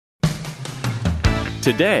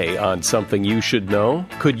Today on Something You Should Know,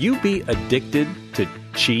 could you be addicted to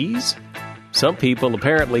cheese? Some people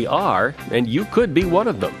apparently are, and you could be one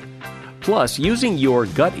of them. Plus, using your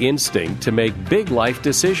gut instinct to make big life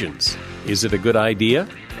decisions. Is it a good idea?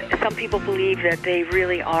 Some people believe that they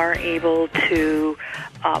really are able to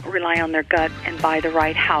rely on their gut and buy the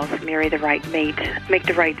right house, marry the right mate, make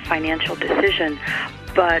the right financial decision.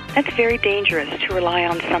 But that's very dangerous to rely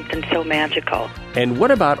on something so magical. And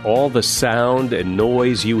what about all the sound and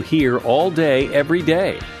noise you hear all day, every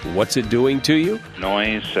day? What's it doing to you?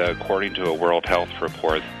 Noise, according to a World Health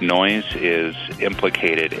Report, noise is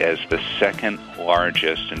implicated as the second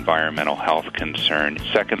largest environmental health concern,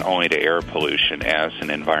 second only to air pollution as an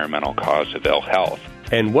environmental cause of ill health.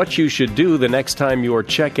 And what you should do the next time your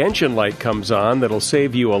check engine light comes on that'll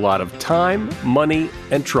save you a lot of time, money,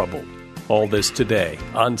 and trouble. All this today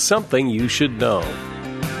on Something You Should Know.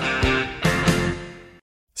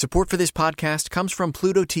 Support for this podcast comes from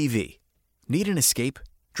Pluto TV. Need an escape?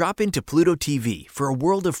 Drop into Pluto TV for a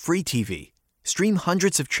world of free TV. Stream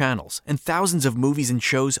hundreds of channels and thousands of movies and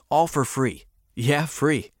shows all for free. Yeah,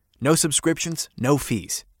 free. No subscriptions, no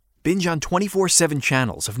fees. Binge on 24/7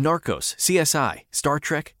 channels of Narcos, CSI, Star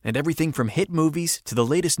Trek, and everything from hit movies to the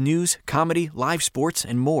latest news, comedy, live sports,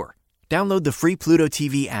 and more. Download the free Pluto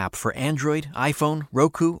TV app for Android, iPhone,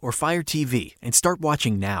 Roku, or Fire TV and start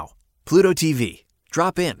watching now. Pluto TV.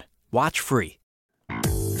 Drop in. Watch free.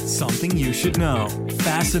 Something you should know.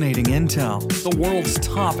 Fascinating intel, the world's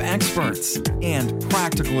top experts, and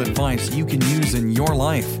practical advice you can use in your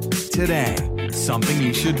life. Today, Something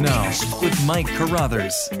You Should Know with Mike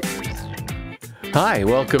Carruthers. Hi,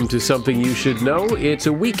 welcome to Something You Should Know. It's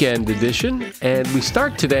a weekend edition, and we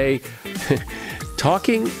start today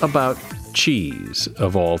talking about cheese,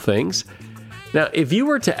 of all things. Now, if you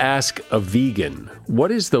were to ask a vegan,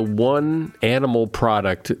 what is the one animal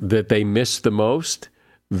product that they miss the most?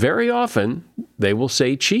 Very often, they will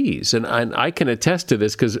say cheese. And I can attest to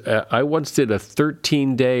this because I once did a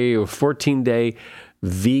 13-day or 14-day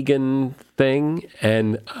vegan thing.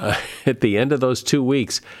 And at the end of those 2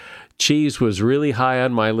 weeks, cheese was really high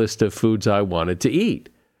on my list of foods I wanted to eat.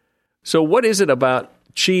 So what is it about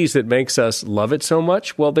cheese that makes us love it so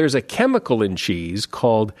much? Well, there's a chemical in cheese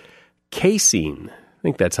called casein. I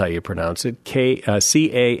think that's how you pronounce it. C-A-S-E-I-N,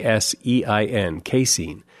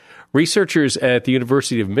 casein. Researchers at the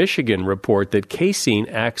University of Michigan report that casein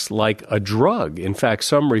acts like a drug. In fact,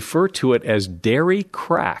 some refer to it as dairy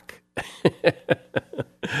crack.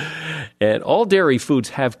 And all dairy foods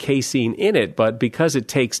have casein in it, but because it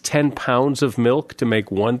takes 10 pounds of milk to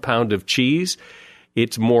make 1 pound of cheese,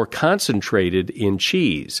 it's more concentrated in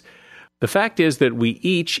cheese. The fact is that we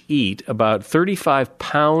each eat about 35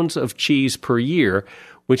 pounds of cheese per year,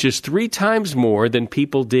 which is 3 times more than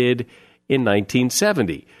people did in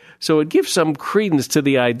 1970. So it gives some credence to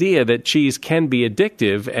the idea that cheese can be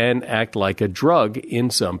addictive and act like a drug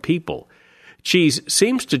in some people. Cheese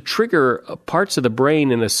seems to trigger parts of the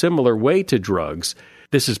brain in a similar way to drugs.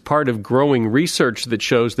 This is part of growing research that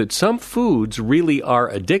shows that some foods really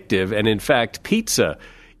are addictive, and in fact, pizza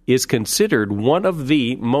is considered one of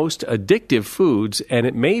the most addictive foods, and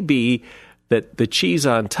it may be that the cheese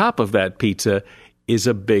on top of that pizza is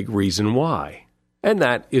a big reason why. And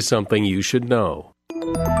that is something you should know.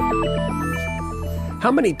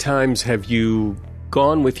 How many times have you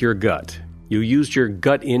gone with your gut? You used your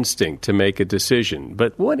gut instinct to make a decision,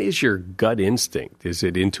 but what is your gut instinct? Is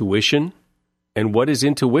it intuition? And what is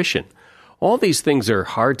intuition? All these things are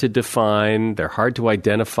hard to define, they're hard to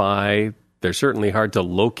identify, they're certainly hard to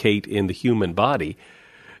locate in the human body.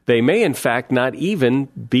 They may, in fact, not even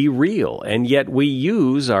be real, and yet we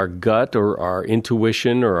use our gut or our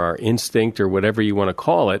intuition or our instinct or whatever you want to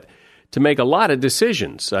call it to make a lot of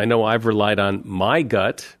decisions. I know I've relied on my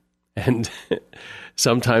gut, and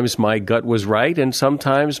sometimes my gut was right and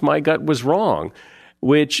sometimes my gut was wrong,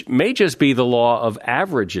 which may just be the law of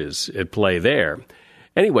averages at play there.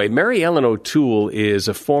 Anyway, Mary Ellen O'Toole is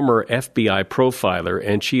a former FBI profiler,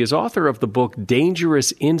 and she is author of the book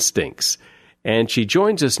Dangerous Instincts. And she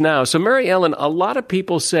joins us now. So, Mary Ellen, a lot of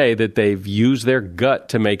people say that they've used their gut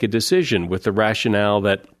to make a decision with the rationale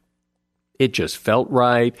that it just felt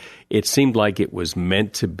right, it seemed like it was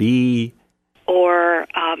meant to be. Or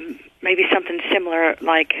maybe something similar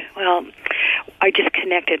like, well, I just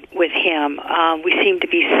connected with him. We seem to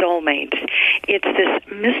be soulmates. It's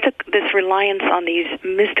this reliance on these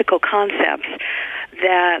mystical concepts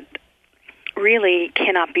that really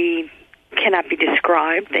cannot be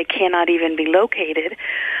described. They cannot even be located.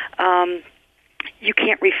 You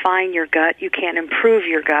can't refine your gut. You can't improve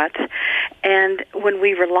your gut. And when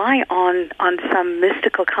we rely on some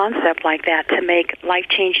mystical concept like that to make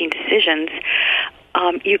life-changing decisions,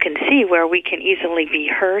 you can see where we can easily be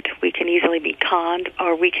hurt, we can easily be conned,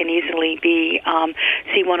 or we can easily be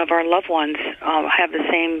see one of our loved ones have the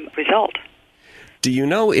same result. Do you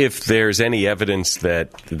know if there's any evidence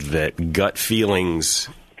that gut feelings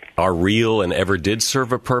are real and ever did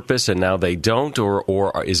serve a purpose and now they don't,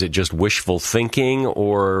 or is it just wishful thinking,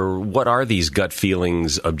 or what are these gut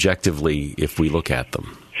feelings objectively if we look at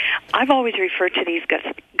them? I've always referred to these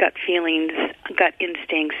gut feelings, gut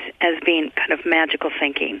instincts, as being kind of magical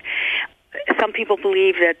thinking. Some people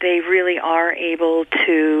believe that they really are able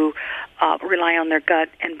to rely on their gut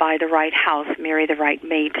and buy the right house, marry the right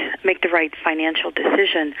mate, make the right financial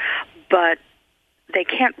decision, but they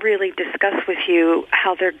can't really discuss with you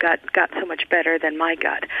how their gut got so much better than my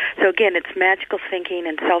gut. So again, it's magical thinking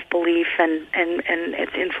and self-belief, and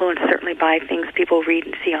it's influenced certainly by things people read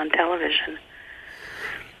and see on television.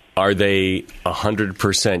 Are they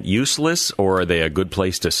 100% useless, or are they a good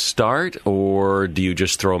place to start, or do you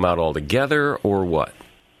just throw them out altogether, or what?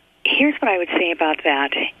 Here's what I would say about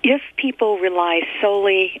that. If people rely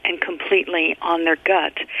solely and completely on their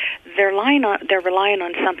gut, they're relying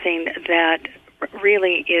on something that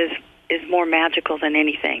really is more magical than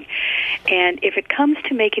anything. And if it comes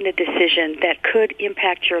to making a decision that could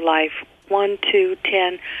impact your life 1, 2,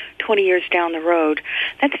 10, 20 years down the road,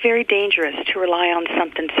 that's very dangerous to rely on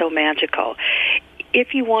something so magical.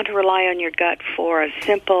 If you want to rely on your gut for a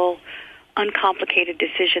simple, uncomplicated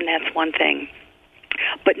decision, that's one thing.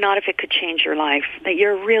 But not if it could change your life. That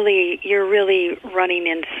you're really running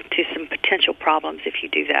into some potential problems if you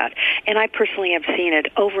do that. And I personally have seen it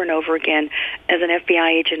over and over again as an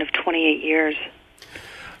FBI agent of 28 years.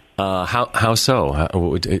 How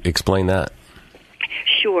so? Explain that.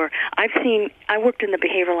 Sure. I worked in the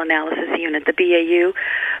Behavioral Analysis Unit, the BAU,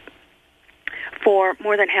 for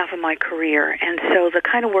more than half of my career. And so the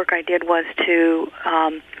kind of work I did was to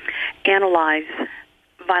analyze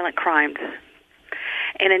violent crimes.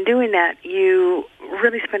 And in doing that, you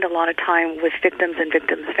really spend a lot of time with victims and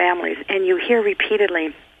victims' families, and you hear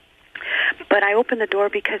repeatedly, but I opened the door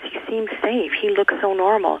because he seemed safe. He looked so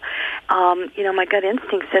normal. My gut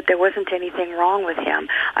instinct said there wasn't anything wrong with him.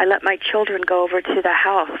 I let my children go over to the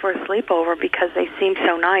house for a sleepover because they seemed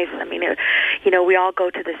so nice. I mean, we all go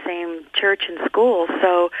to the same church and school,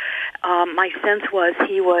 so my sense was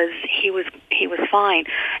he was fine.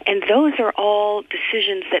 And those are all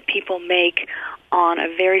decisions that people make on a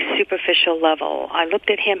very superficial level. I looked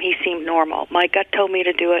at him, he seemed normal. My gut told me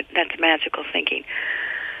to do it, that's magical thinking.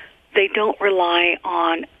 They don't rely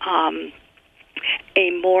on a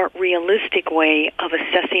more realistic way of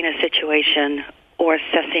assessing a situation or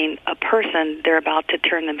assessing a person they're about to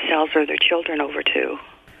turn themselves or their children over to.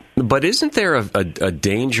 But isn't there a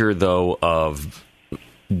danger, though, of,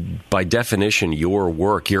 by definition, your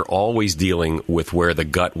work, you're always dealing with where the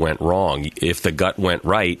gut went wrong. If the gut went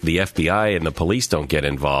right, the FBI and the police don't get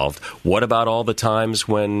involved. What about all the times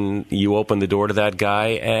when you open the door to that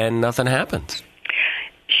guy and nothing happens?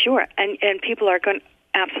 Sure, and people are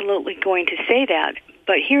absolutely going to say that.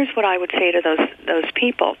 But here's what I would say to those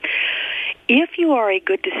people. If you are a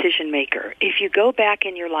good decision maker, if you go back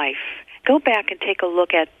in your life, go back and take a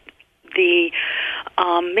look at the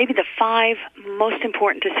maybe the 5 most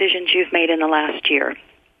important decisions you've made in the last year,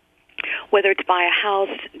 whether it's buy a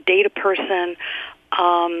house, date a person,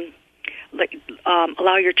 allow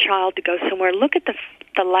your child to go somewhere. Look at the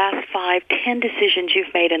last 5, 10 decisions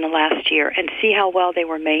you've made in the last year and see how well they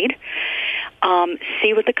were made.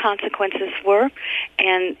 See what the consequences were,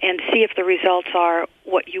 and see if the results are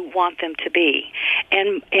what you want them to be.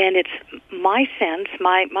 And it's my sense,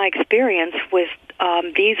 my experience with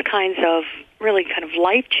these kinds of really kind of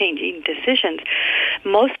life-changing decisions,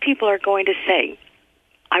 most people are going to say,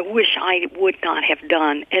 I wish I would not have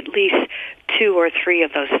done at least 2 or 3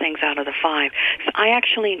 of those things out of the 5. So I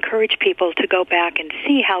actually encourage people to go back and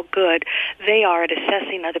see how good they are at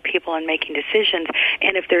assessing other people and making decisions.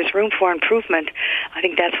 And if there's room for improvement, I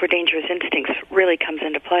think that's where dangerous instincts really comes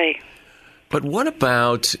into play. But what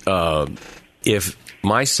about if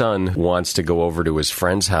my son wants to go over to his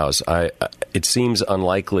friend's house? It seems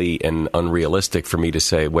unlikely and unrealistic for me to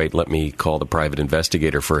say, wait, let me call the private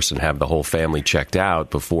investigator first and have the whole family checked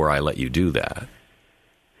out before I let you do that.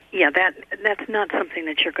 Yeah, that's not something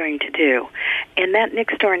that you're going to do. And that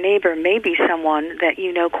next-door neighbor may be someone that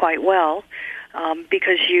you know quite well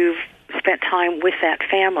because you've spent time with that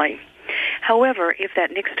family. However, if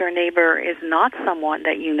that next-door neighbor is not someone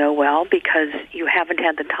that you know well because you haven't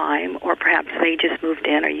had the time, or perhaps they just moved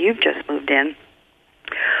in or you've just moved in,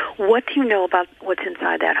 what do you know about what's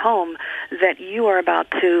inside that home that you are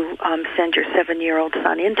about to send your 7-year-old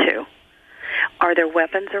son into? Are there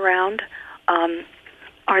weapons around?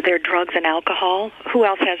 Are there drugs and alcohol? Who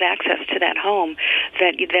else has access to that home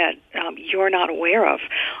that you're not aware of?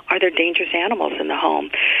 Are there dangerous animals in the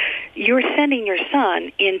home? You're sending your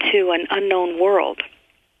son into an unknown world.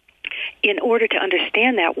 In order to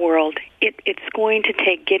understand that world, it's going to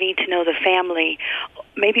take getting to know the family,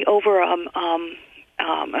 maybe over a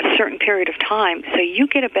certain period of time, so you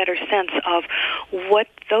get a better sense of what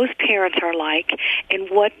those parents are like and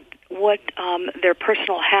what their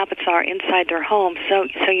personal habits are inside their home, so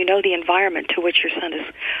you know the environment to which your son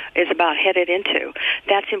is about headed into.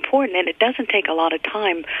 That's important, and it doesn't take a lot of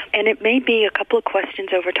time. And it may be a couple of questions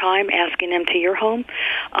over time, asking them to your home,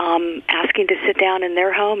 asking to sit down in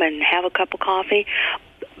their home and have a cup of coffee.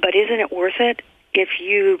 But isn't it worth it if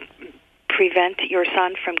you prevent your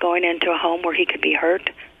son from going into a home where he could be hurt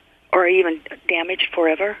or even damaged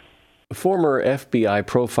forever? Former FBI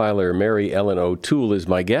profiler Mary Ellen O'Toole is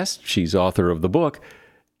my guest. She's author of the book,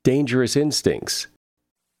 Dangerous Instincts.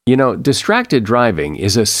 You know, distracted driving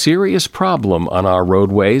is a serious problem on our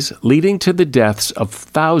roadways, leading to the deaths of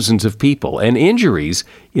thousands of people and injuries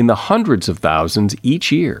in the hundreds of thousands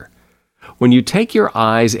each year. When you take your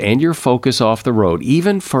eyes and your focus off the road,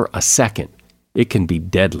 even for a second, it can be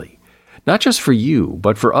deadly. Not just for you,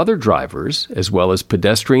 but for other drivers, as well as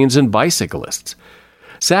pedestrians and bicyclists.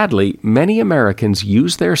 Sadly, many Americans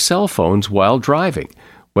use their cell phones while driving,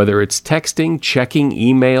 whether it's texting, checking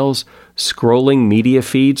emails, scrolling media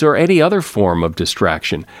feeds, or any other form of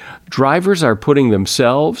distraction. Drivers are putting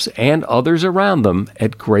themselves and others around them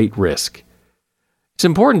at great risk. It's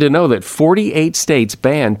important to know that 48 states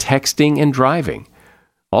ban texting and driving.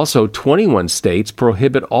 Also, 21 states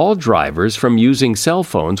prohibit all drivers from using cell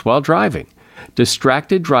phones while driving.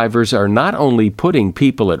 Distracted drivers are not only putting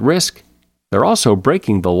people at risk, they're also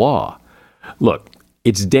breaking the law. Look,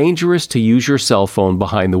 it's dangerous to use your cell phone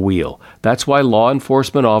behind the wheel. That's why law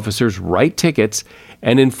enforcement officers write tickets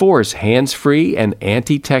and enforce hands-free and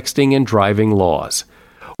anti-texting and driving laws.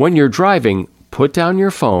 When you're driving, put down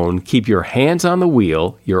your phone, keep your hands on the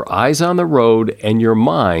wheel, your eyes on the road, and your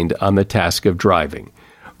mind on the task of driving.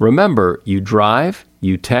 Remember, you drive,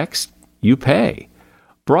 you text, you pay.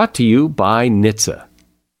 Brought to you by NHTSA.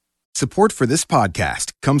 Support for this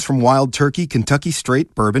podcast comes from Wild Turkey Kentucky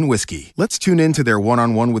Straight Bourbon Whiskey. Let's tune in to their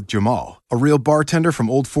one-on-one with Jamal, a real bartender from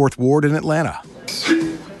Old Fourth Ward in Atlanta.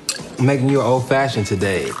 I'm making you an old-fashioned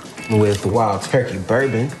today with Wild Turkey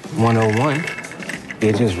Bourbon 101.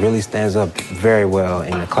 It just really stands up very well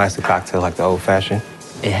in a classic cocktail like the old-fashioned.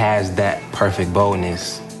 It has that perfect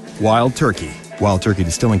boldness. Wild Turkey. Wild Turkey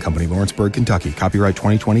Distilling Company, Lawrenceburg, Kentucky. Copyright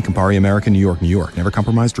 2020, Campari America, New York, New York. Never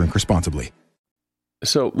compromise, drink responsibly.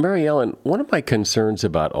 So, Mary Ellen, one of my concerns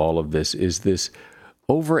about all of this is this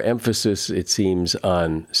overemphasis, it seems,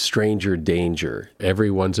 on stranger danger.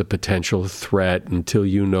 Everyone's a potential threat until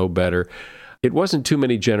you know better. It wasn't too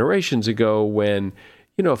many generations ago when,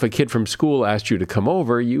 you know, if a kid from school asked you to come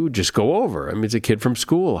over, you would just go over. I mean, it's a kid from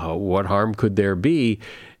school. What harm could there be?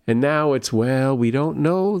 And now it's, well, we don't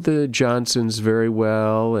know the Johnsons very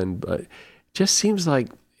well. And it just seems like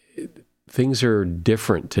things are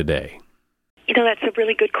different today. You know, that's a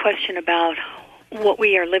really good question about what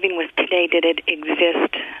we are living with today. Did it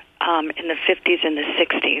exist in the 50s and the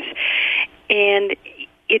 60s? And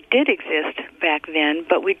it did exist back then,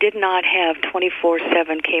 but we did not have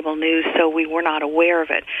 24/7 cable news, so we were not aware of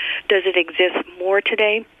it. Does it exist more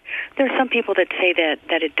today? There are some people that say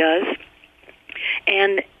that it does.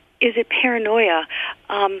 And is it paranoia?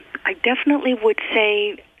 I definitely would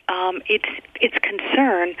say it's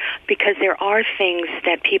concern, because there are things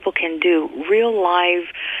that people can do, real live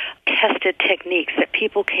tested techniques that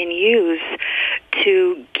people can use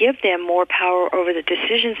to give them more power over the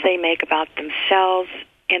decisions they make about themselves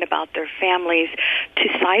and about their families, to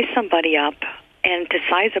size somebody up and to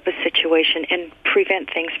size up a situation and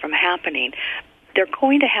prevent things from happening. They're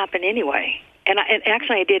going to happen anyway. And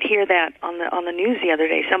actually, I did hear that on the news the other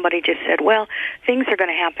day. Somebody just said, well, things are going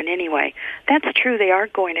to happen anyway. That's true. They are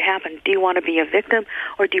going to happen. Do you want to be a victim,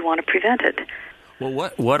 or do you want to prevent it?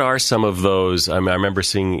 Well, what are some of those? I mean, I remember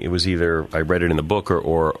seeing, it was either, I read it in the book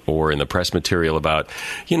or in the press material about,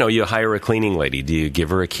 you know, you hire a cleaning lady. Do you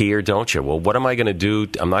give her a key or don't you? Well, what am I going to do?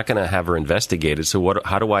 I'm not going to have her investigated. So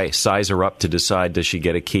how do I size her up to decide, does she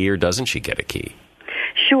get a key or doesn't she get a key?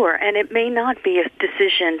 Sure, and it may not be a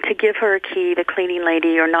decision to give her a key, the cleaning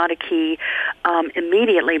lady, or not a key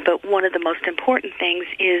immediately, but one of the most important things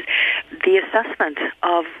is the assessment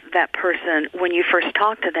of that person when you first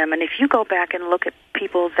talk to them. And if you go back and look at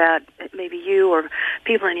people that maybe you or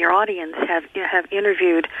people in your audience have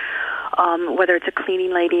interviewed whether it's a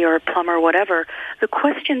cleaning lady or a plumber or whatever, the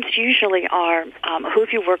questions usually are, who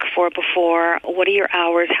have you worked for before? What are your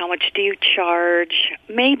hours? How much do you charge?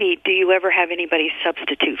 Maybe, do you ever have anybody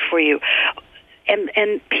substitute for you?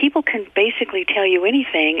 And people can basically tell you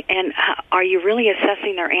anything, and are you really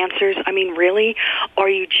assessing their answers? I mean, really? Or are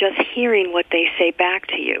you just hearing what they say back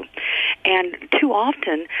to you? And too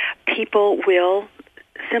often, people will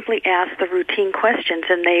simply ask the routine questions,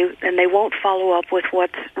 and they won't follow up with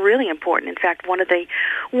what's really important. In fact, one of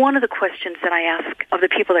the questions that I ask of the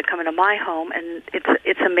people that come into my home, and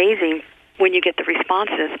it's amazing when you get the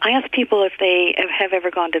responses. I ask people if they have ever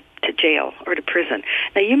gone to jail or to prison.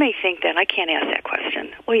 Now, you may think that I can't ask that question.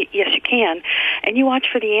 Well, yes, you can, and you watch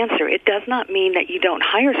for the answer. It does not mean that you don't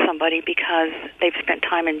hire somebody because they've spent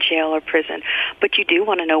time in jail or prison, but you do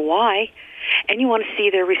want to know why. And you want to see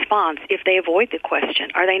their response. If they avoid the question,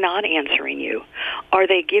 are they not answering you? Are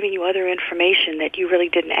they giving you other information that you really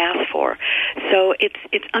didn't ask for? So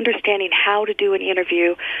it's understanding how to do an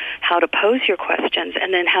interview, how to pose your questions,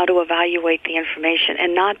 and then how to evaluate the information,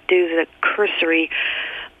 and not do the cursory,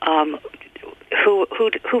 who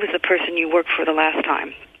was the person you worked for the last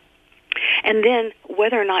time. And then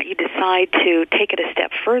whether or not you decide to take it a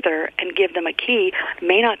step further and give them a key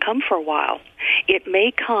may not come for a while. It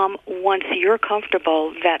may come once you're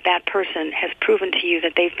comfortable that that person has proven to you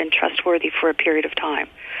that they've been trustworthy for a period of time.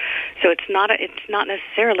 So it's not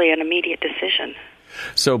necessarily an immediate decision.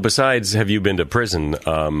 So besides, have you been to prison,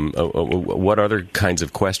 what other kinds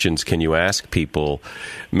of questions can you ask people,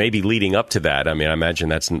 maybe leading up to that? I mean, I imagine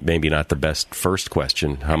that's maybe not the best first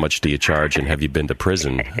question. How much do you charge, and have you been to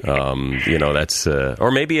prison? That's,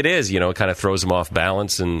 or maybe it is, it kind of throws them off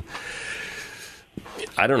balance, and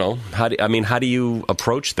I don't know. How do you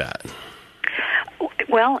approach that?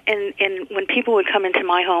 Well, and when people would come into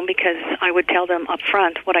my home, because I would tell them up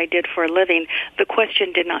front what I did for a living, the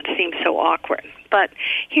question did not seem so awkward. But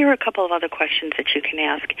here are a couple of other questions that you can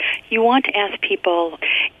ask. You want to ask people,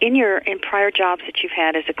 in prior jobs that you've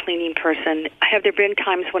had as a cleaning person, have there been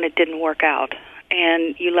times when it didn't work out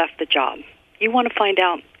and you left the job? You want to find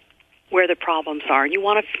out where the problems are. You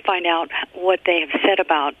want to find out what they have said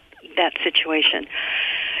about that situation.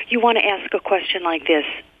 You want to ask a question like this: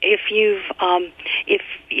 if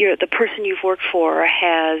the person you've worked for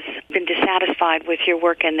has been dissatisfied with your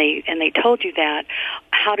work and they told you that,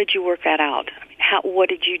 how did you work that out? I mean, what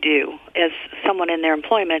did you do as someone in their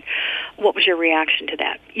employment? What was your reaction to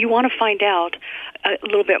that? You want to find out a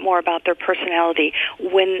little bit more about their personality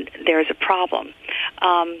when there's a problem.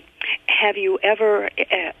 Have you ever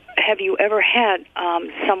had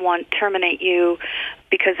someone terminate you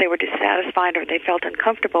because they were dissatisfied or they felt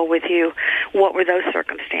uncomfortable with you? What were those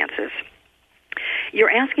circumstances?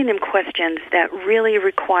 You're asking them questions that really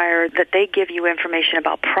require that they give you information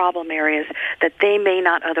about problem areas that they may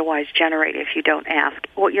not otherwise generate if you don't ask.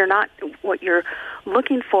 What you're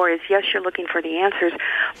looking for is, yes, you're looking for the answers,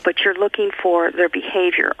 but you're looking for their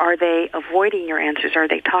behavior. Are they avoiding your answers? Are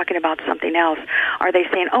they talking about something else? Are they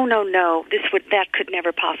saying, "Oh, no, that could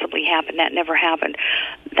never possibly happen. That never happened"?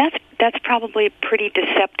 That's probably pretty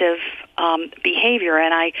deceptive behavior,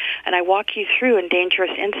 and I walk you through in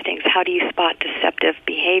Dangerous Instincts. How do you spot deceptive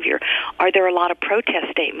behavior? Are there a lot of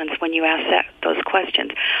protest statements when you ask those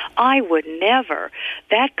questions? I would never.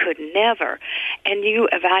 That could never. And you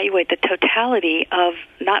evaluate the totality of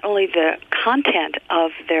not only the content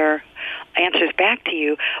of their answers back to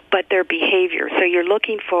you, but their behavior. So you're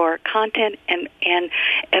looking for content and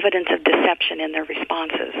evidence of deception in their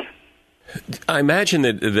responses. I imagine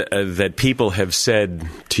that people have said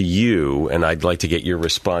to you, and I'd like to get your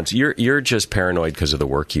response, you're just paranoid because of the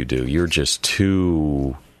work you do. You're just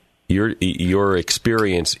too... Your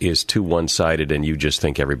experience is too one-sided, and you just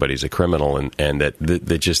think everybody's a criminal, and that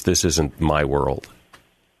this isn't my world.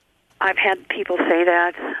 I've had people say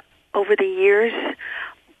that over the years,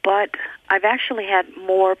 but I've actually had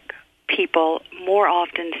more people more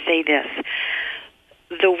often say this: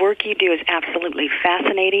 the work you do is absolutely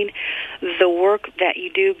fascinating. The work that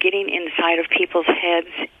you do getting inside of people's heads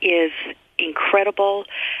is incredible.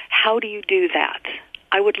 How do you do that?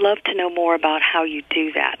 I would love to know more about how you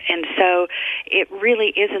do that. And so it really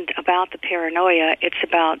isn't about the paranoia. It's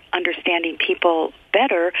about understanding people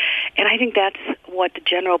better. And I think that's what the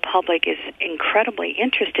general public is incredibly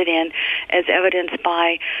interested in, as evidenced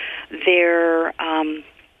by their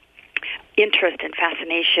interest and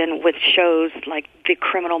fascination with shows like The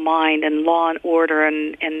Criminal Mind and Law and Order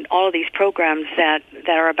and all of these programs that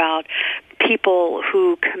are about people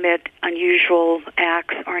who commit unusual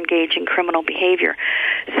acts or engage in criminal behavior.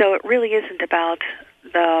 So it really isn't about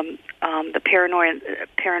the the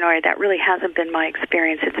paranoia, that really hasn't been my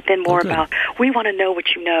experience. It's been more about, we want to know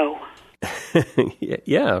what you know.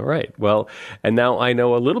 Yeah, right. Well, and now I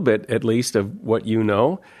know a little bit, at least, of what you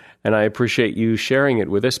know, and I appreciate you sharing it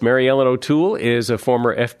with us. Mary Ellen O'Toole is a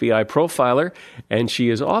former FBI profiler, and she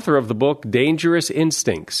is author of the book Dangerous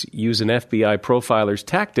Instincts: Use an FBI Profiler's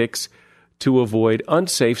Tactics to Avoid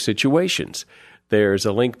Unsafe Situations. There's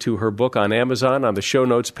a link to her book on Amazon on the show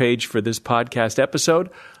notes page for this podcast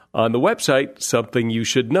episode on the website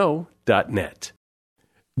somethingyoushouldknow.net.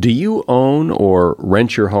 Do you own or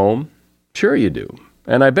rent your home? Sure you do.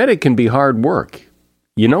 And I bet it can be hard work.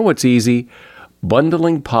 You know what's easy?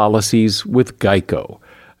 Bundling policies with Geico.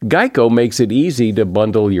 Geico makes it easy to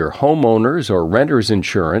bundle your homeowner's or renter's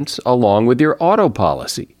insurance along with your auto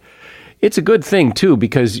policy. It's a good thing, too,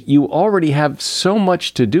 because you already have so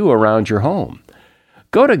much to do around your home.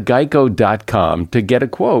 Go to geico.com to get a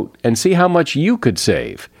quote and see how much you could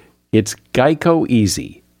save. It's Geico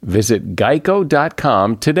Easy. Visit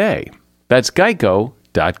geico.com today. That's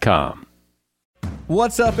geico.com.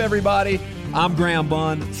 What's up, everybody? I'm Graham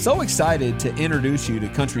Bunn. So excited to introduce you to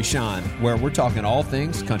Country Shine, where we're talking all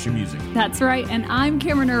things country music. That's right, and I'm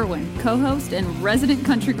Cameron Irwin, co-host and resident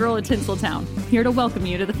country girl at Tinseltown, here to welcome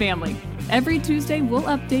you to the family. Every Tuesday, we'll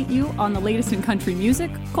update you on the latest in country music,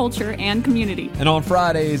 culture, and community. And on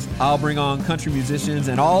Fridays, I'll bring on country musicians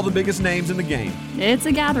and all the biggest names in the game. It's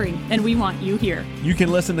a gathering, and we want you here. You can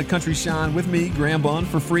listen to Country Shine with me, Graham Bunn,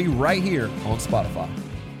 for free right here on Spotify.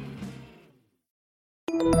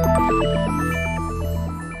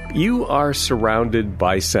 You are surrounded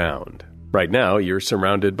by sound. Right now, you're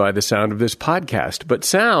surrounded by the sound of this podcast, but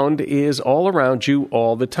sound is all around you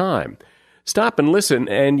all the time. Stop and listen,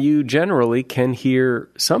 and you generally can hear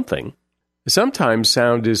something. Sometimes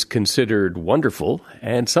sound is considered wonderful,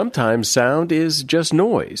 and sometimes sound is just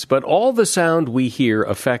noise. But all the sound we hear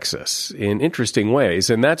affects us in interesting ways,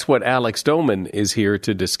 and that's what Alex Doman is here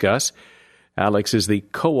to discuss. Alex is the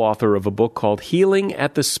co-author of a book called Healing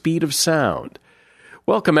at the Speed of Sound.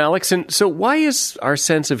 Welcome, Alex. And so why is our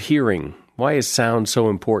sense of hearing, why is sound so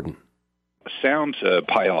important? Sound's a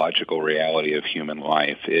biological reality of human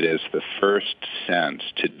life. It is the first sense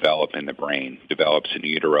to develop in the brain, develops in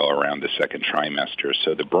utero around the second trimester.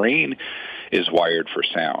 So the brain is wired for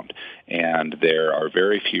sound, and there are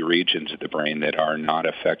very few regions of the brain that are not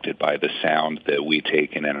affected by the sound that we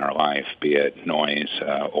take in our life, be it noise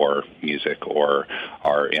or music or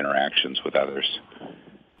our interactions with others.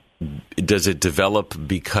 Does it develop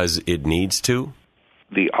because it needs to?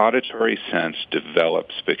 The auditory sense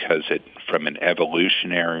develops because from an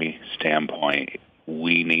evolutionary standpoint,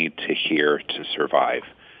 we need to hear to survive.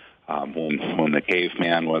 When the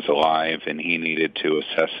caveman was alive and he needed to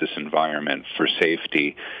assess his environment for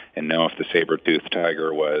safety and know if the saber-toothed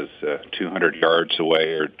tiger was 200 yards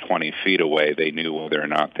away or 20 feet away, they knew whether or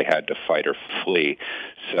not they had to fight or flee.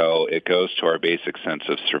 So it goes to our basic sense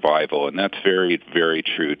of survival, and that's very, very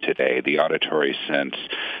true today. The auditory sense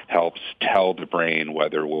helps tell the brain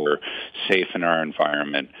whether we're safe in our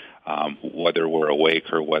environment, whether we're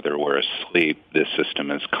awake or whether we're asleep. This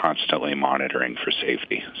system is constantly monitoring for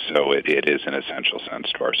safety. So it is an essential sense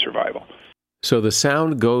to our survival. So the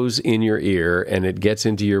sound goes in your ear and it gets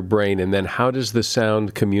into your brain, and then how does the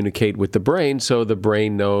sound communicate with the brain so the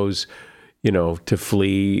brain knows, to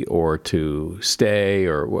flee or to stay,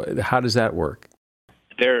 or how does that work?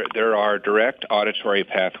 There are direct auditory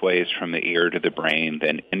pathways from the ear to the brain,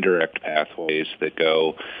 then indirect pathways that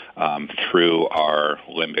go through our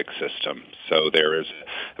limbic system. So there is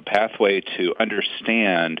a pathway to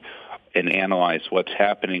understand and analyze what's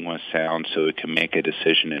happening with sound so it can make a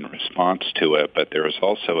decision in response to it, but there is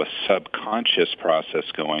also a subconscious process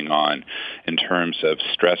going on in terms of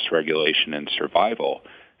stress regulation and survival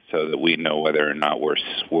so that we know whether or not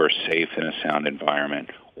we're safe in a sound environment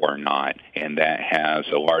or not, and that has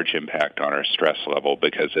a large impact on our stress level,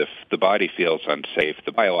 because if the body feels unsafe,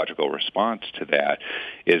 the biological response to that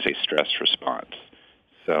is a stress response.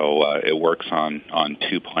 So it works on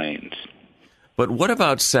two planes. But what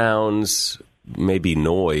about sounds, maybe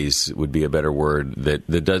noise would be a better word,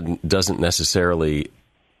 that doesn't necessarily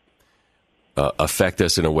affect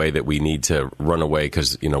us in a way that we need to run away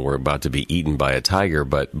because, we're about to be eaten by a tiger,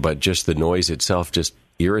 but just the noise itself just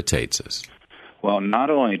irritates us? Well, not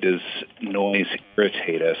only does noise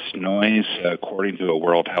irritate us, noise, according to a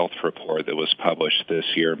World Health Report that was published this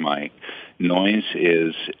year, Mike, noise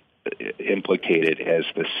is implicated as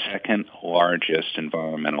the second largest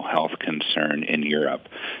environmental health concern in Europe,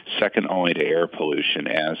 second only to air pollution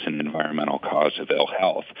as an environmental cause of ill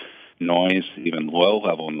health. Noise, even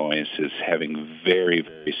low-level noise, is having very,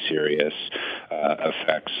 very serious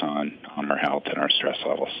effects on our health and our stress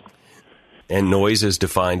levels. And noise is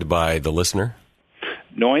defined by the listener?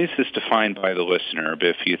 Noise is defined by the listener, but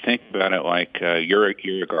if you think about it like you're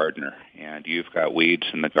a gardener, and you've got weeds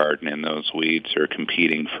in the garden, and those weeds are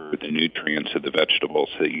competing for the nutrients of the vegetables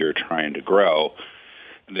that you're trying to grow,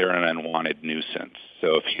 they're an unwanted nuisance.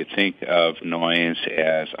 So if you think of noise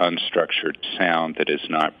as unstructured sound that is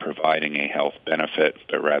not providing a health benefit,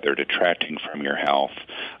 but rather detracting from your health,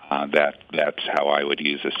 that's how I would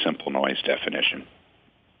use a simple noise definition.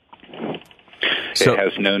 So, it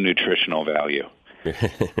has no nutritional value.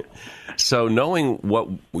 So knowing what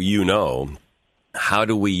you know, how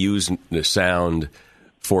do we use the sound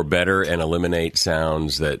for better and eliminate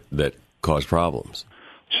sounds that cause problems?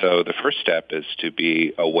 So the first step is to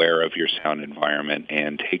be aware of your sound environment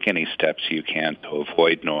and take any steps you can to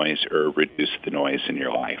avoid noise or reduce the noise in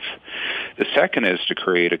your life. The second is to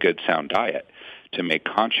create a good sound diet, to make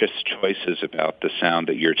conscious choices about the sound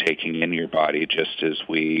that you're taking in your body, just as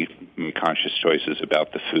we make conscious choices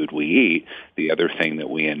about the food we eat. The other thing that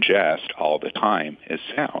we ingest all the time is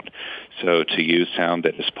sound. So to use sound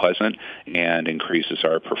that is pleasant and increases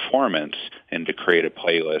our performance, and to create a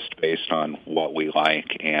playlist based on what we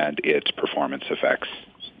like and its performance effects.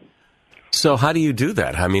 So how do you do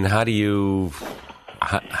that? I mean, how do you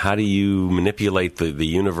manipulate the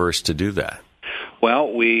universe to do that?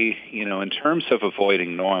 Well, in terms of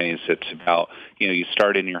avoiding noise, it's about, you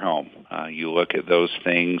start in your home. You look at those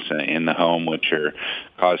things in the home which are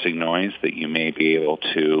causing noise that you may be able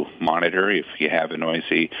to monitor. If you have a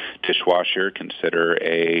noisy dishwasher, consider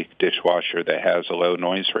a dishwasher that has a low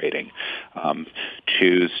noise rating.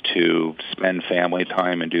 Choose to spend family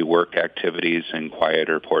time and do work activities in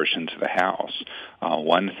quieter portions of the house.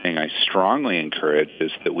 One thing I strongly encourage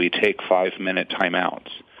is that we take 5-minute timeouts.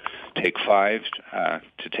 Take 5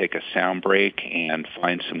 to take a sound break and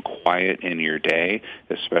find some quiet in your day,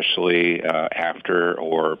 especially after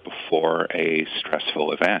or before a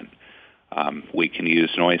stressful event. We can use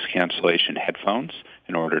noise cancellation headphones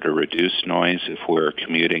in order to reduce noise if we're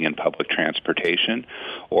commuting in public transportation,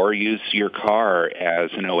 or use your car as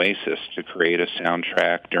an oasis to create a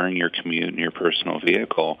soundtrack during your commute in your personal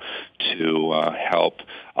vehicle to help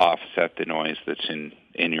offset the noise that's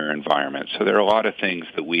in your environment. So there are a lot of things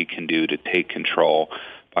that we can do to take control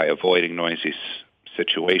by avoiding noisy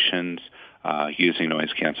situations, using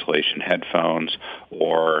noise cancellation headphones,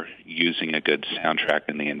 or using a good soundtrack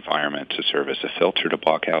in the environment to serve as a filter to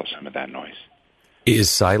block out some of that noise.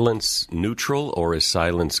 Is silence neutral or is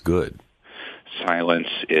silence good? Silence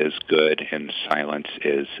is good and silence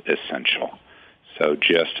is essential. So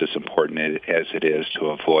just as important as it is to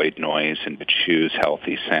avoid noise and to choose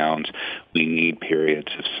healthy sounds, we need periods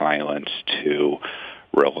of silence to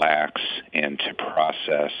relax and to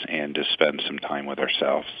process and to spend some time with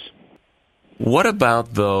ourselves. What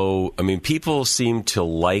about, though, people seem to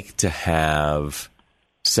like to have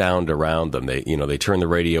sound around them. They turn the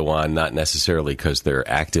radio on, not necessarily because they're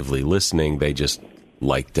actively listening. They just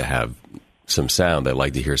like to have some sound. They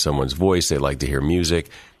like to hear someone's voice. They like to hear music.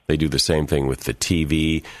 They do the same thing with the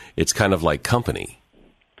TV. It's kind of like company.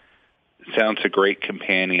 Sound's a great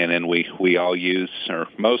companion, and we all use, or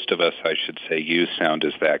most of us, I should say, use sound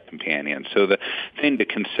as that companion. So the thing to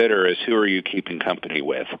consider is, who are you keeping company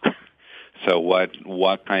with? So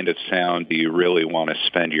what kind of sound do you really want to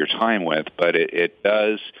spend your time with? But it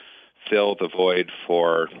does fill the void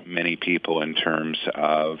for many people in terms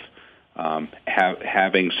of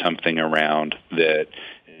having something around that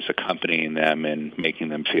is accompanying them and making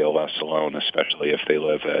them feel less alone, especially if they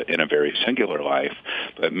live in a very singular life.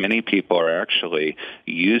 But many people are actually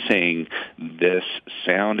using this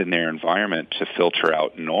sound in their environment to filter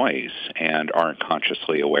out noise and aren't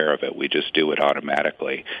consciously aware of it. We just do it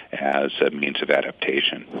automatically as a means of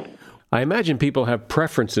adaptation. I imagine people have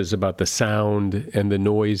preferences about the sound and the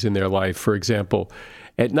noise in their life. For example,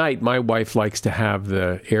 at night, my wife likes to have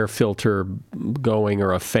the air filter going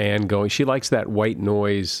or a fan going. She likes that white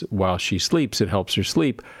noise while she sleeps. It helps her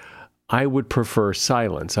sleep. I would prefer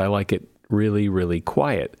silence. I like it really, really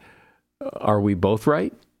quiet. Are we both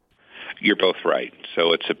right? You're both right.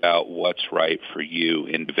 So it's about what's right for you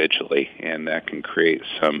individually, and that can create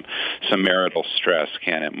some marital stress,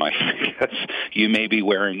 can it, Mike? Because you may be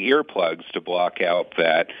wearing earplugs to block out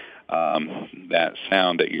that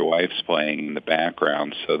sound that your wife's playing in the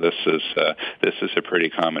background. So this is a pretty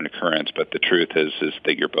common occurrence. But the truth is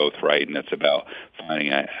that you're both right, and it's about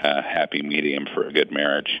finding a happy medium for a good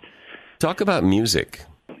marriage. Talk about music.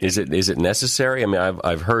 Is it necessary? I mean,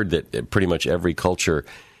 I've heard that pretty much every culture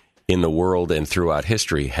in the world and throughout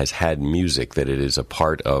history has had music, that it is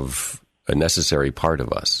a necessary part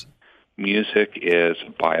of us. Music is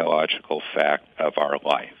a biological fact of our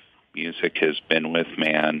life. Music has been with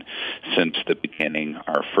man since the beginning.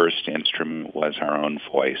 Our first instrument was our own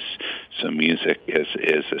voice. So music is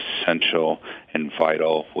essential and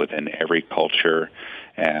vital within every culture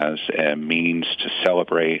as a means to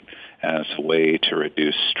celebrate, as a way to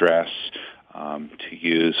reduce stress, to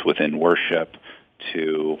use within worship,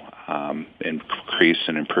 to increase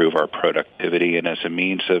and improve our productivity, and as a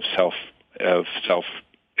means of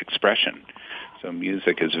self-expression. So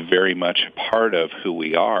music is very much a part of who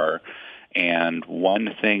we are, and one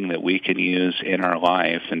thing that we can use in our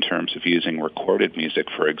life in terms of using recorded music,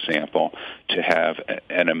 for example, to have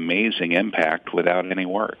an amazing impact without any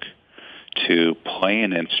work. To play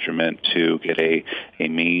an instrument, to get a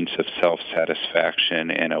means of self-satisfaction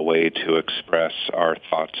and a way to express our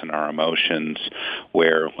thoughts and our emotions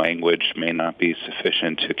where language may not be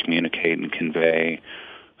sufficient to communicate and convey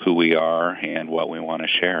who we are and what we want to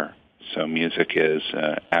share. So music is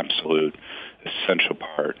an absolute essential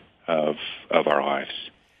part of our lives.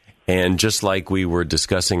 And just like we were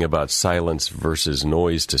discussing about silence versus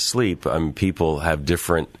noise to sleep, people have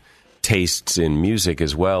different tastes in music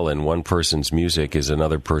as well, and one person's music is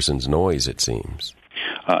another person's noise, it seems.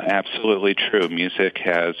 Absolutely true. Music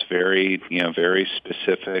has very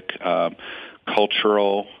specific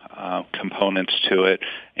cultural components to it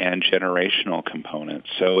and generational components.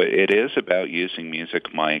 So it is about using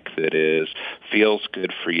music, Mike, that feels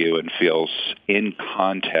good for you and feels in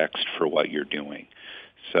context for what you're doing.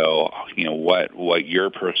 So, what your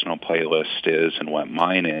personal playlist is and what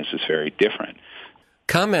mine is very different.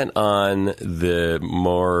 Comment on the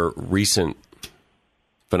more recent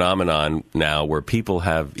phenomenon now where people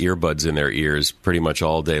have earbuds in their ears pretty much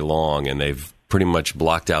all day long, and they've pretty much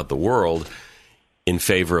blocked out the world in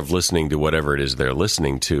favor of listening to whatever it is they're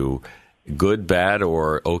listening to. Good, bad,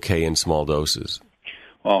 or okay in small doses?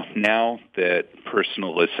 Well, now that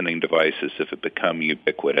personal listening devices have become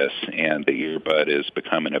ubiquitous and the earbud has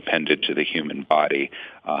become an appendage of the human body,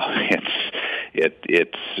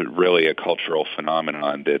 it's really a cultural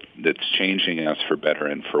phenomenon that's changing us for better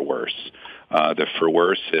and for worse. The for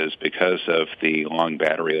worse is because of the long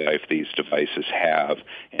battery life these devices have,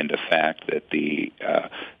 and the fact that the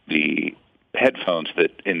headphones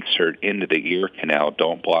that insert into the ear canal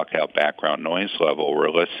don't block out background noise level. We're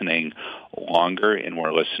listening longer and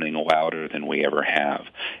we're listening louder than we ever have.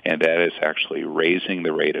 And that is actually raising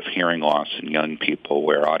the rate of hearing loss in young people,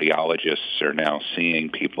 where audiologists are now seeing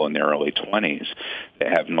people in their early 20s that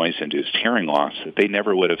have noise-induced hearing loss that they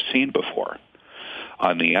never would have seen before.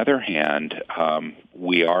 On the other hand,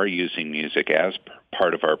 we are using music as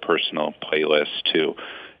part of our personal playlist to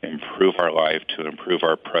improve our life, to improve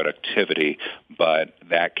our productivity, but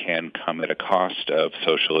that can come at a cost of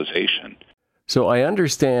socialization. So I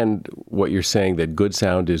understand what you're saying, that good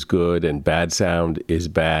sound is good and bad sound is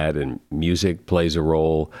bad, and music plays a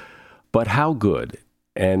role. But how good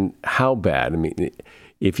and how bad? I mean,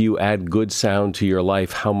 if you add good sound to your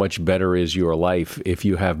life, how much better is your life? If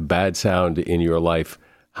you have bad sound in your life,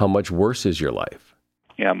 how much worse is your life?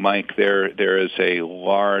 Yeah, Mike, there is a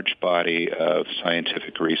large body of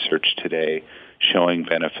scientific research today showing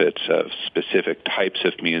benefits of specific types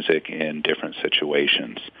of music in different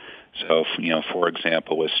situations. So, for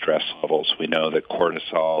example, with stress levels, we know that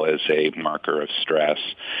cortisol is a marker of stress,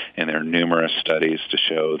 and there are numerous studies to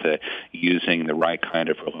show that using the right kind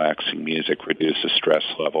of relaxing music reduces stress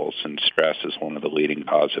levels, and stress is one of the leading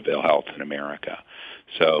causes of ill health in America.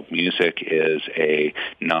 So music is a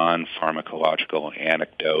non-pharmacological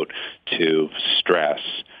antidote to stress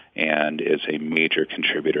and is a major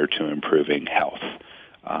contributor to improving health.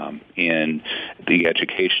 In the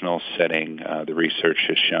educational setting, the research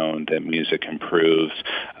has shown that music improves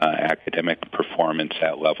academic performance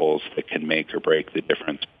at levels that can make or break the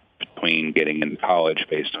difference between getting into college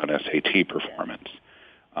based on SAT performance.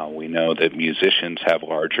 We know that musicians have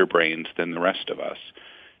larger brains than the rest of us.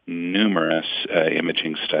 Numerous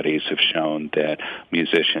imaging studies have shown that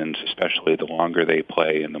musicians, especially the longer they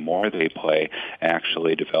play and the more they play,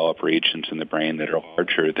 actually develop regions in the brain that are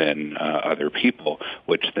larger than other people,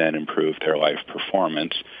 which then improve their life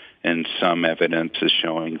performance. And some evidence is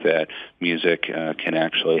showing that music can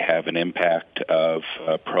actually have an impact of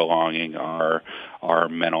prolonging our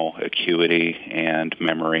mental acuity and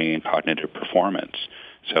memory and cognitive performance.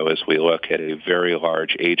 So as we look at a very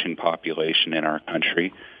large aging population in our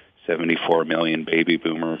country, 74 million baby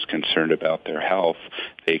boomers concerned about their health,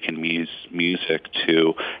 they can use music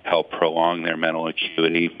to help prolong their mental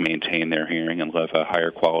acuity, maintain their hearing, and live a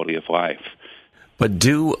higher quality of life. But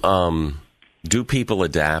do people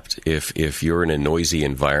adapt if you're in a noisy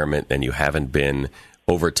environment and you haven't been?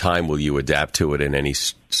 Over time, will you adapt to it, and any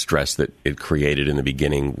stress that it created in the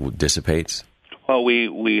beginning dissipates? Well,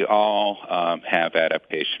 we all have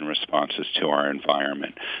adaptation responses to our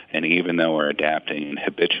environment, and even though we're adapting and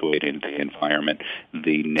habituating to the environment,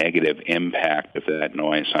 the negative impact of that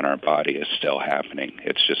noise on our body is still happening.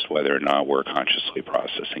 It's just whether or not we're consciously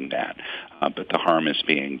processing that, but the harm is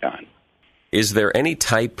being done. Is there any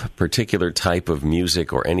particular type of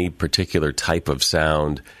music or any particular type of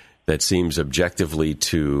sound that seems objectively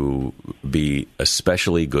to be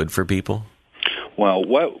especially good for people? Well,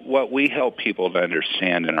 what we help people to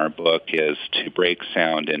understand in our book is to break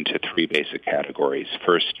sound into three basic categories: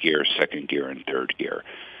 first gear, second gear, and third gear.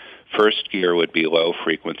 First gear would be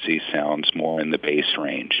low-frequency sounds, more in the bass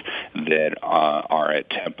range, that are at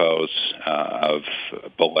tempos of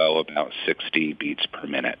below about 60 beats per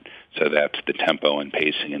minute. So that's the tempo and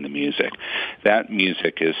pacing in the music. That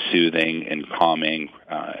music is soothing and calming,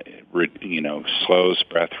 slows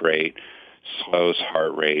breath rate, slows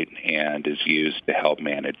heart rate, and is used to help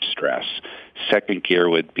manage stress. Second gear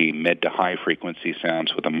would be mid to high frequency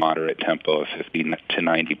sounds with a moderate tempo of 50 to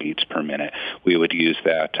 90 beats per minute. We would use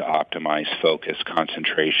that to optimize focus,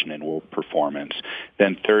 concentration, and work performance.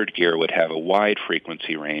 Then third gear would have a wide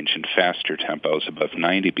frequency range and faster tempos above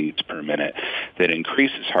 90 beats per minute that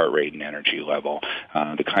increases heart rate and energy level,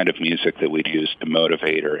 the kind of music that we'd use to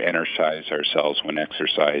motivate or energize ourselves when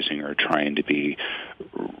exercising or trying to be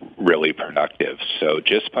really productive. So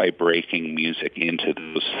just by breaking music into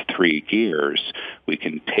those three gears, we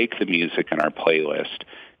can take the music in our playlist,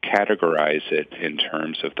 categorize it in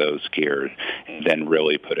terms of those gears, and then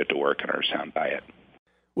really put it to work in our sound diet.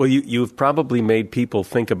 Well, you've probably made people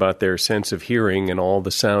think about their sense of hearing and all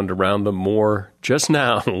the sound around them more just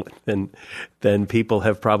now than people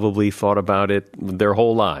have probably thought about it their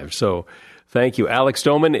whole lives. So thank you. Alex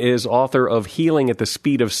Doman is author of Healing at the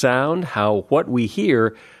Speed of Sound, How What We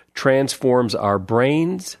Hear Transforms Our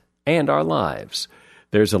Brains and Our Lives.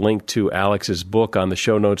 There's a link to Alex's book on the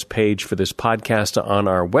show notes page for this podcast on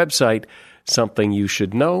our website,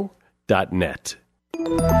 somethingyoushouldknow.net.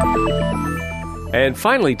 And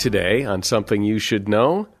finally today, on Something You Should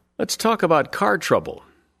Know, let's talk about car trouble.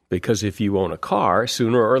 Because if you own a car,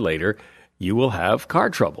 sooner or later, you will have car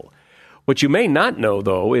trouble. What you may not know,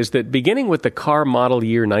 though, is that beginning with the car model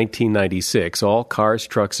year 1996, all cars,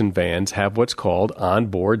 trucks, and vans have what's called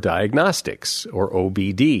onboard diagnostics, or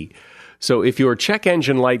OBD. So if your check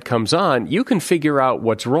engine light comes on, you can figure out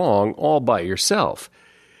what's wrong all by yourself.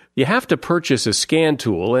 You have to purchase a scan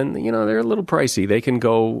tool, and, they're a little pricey. They can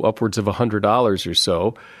go upwards of $100 or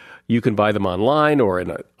so. You can buy them online or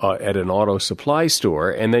at an auto supply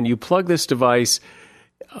store, and then you plug this device.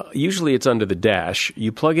 Usually it's under the dash.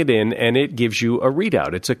 You plug it in, and it gives you a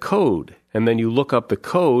readout. It's a code, and then you look up the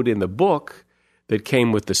code in the book that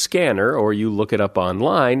came with the scanner, or you look it up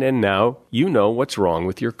online, and now you know what's wrong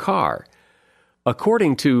with your car.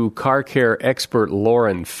 According to car care expert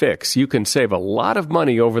Lauren Fix, you can save a lot of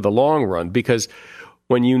money over the long run because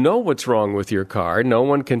when you know what's wrong with your car, no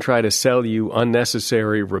one can try to sell you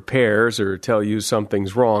unnecessary repairs or tell you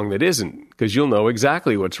something's wrong that isn't, because you'll know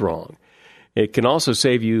exactly what's wrong. It can also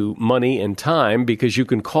save you money and time because you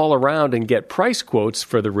can call around and get price quotes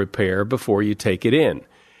for the repair before you take it in.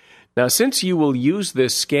 Now, since you will use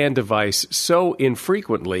this scan device so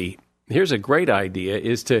infrequently, here's a great idea,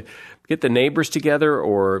 is to get the neighbors together,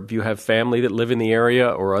 or if you have family that live in the area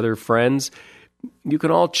or other friends, you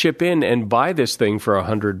can all chip in and buy this thing for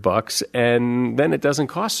 $100, and then it doesn't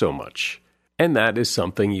cost so much. And that is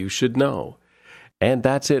something you should know. And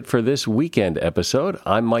that's it for this weekend episode.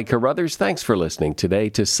 I'm Mike Carruthers. Thanks for listening today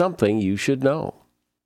to Something You Should Know.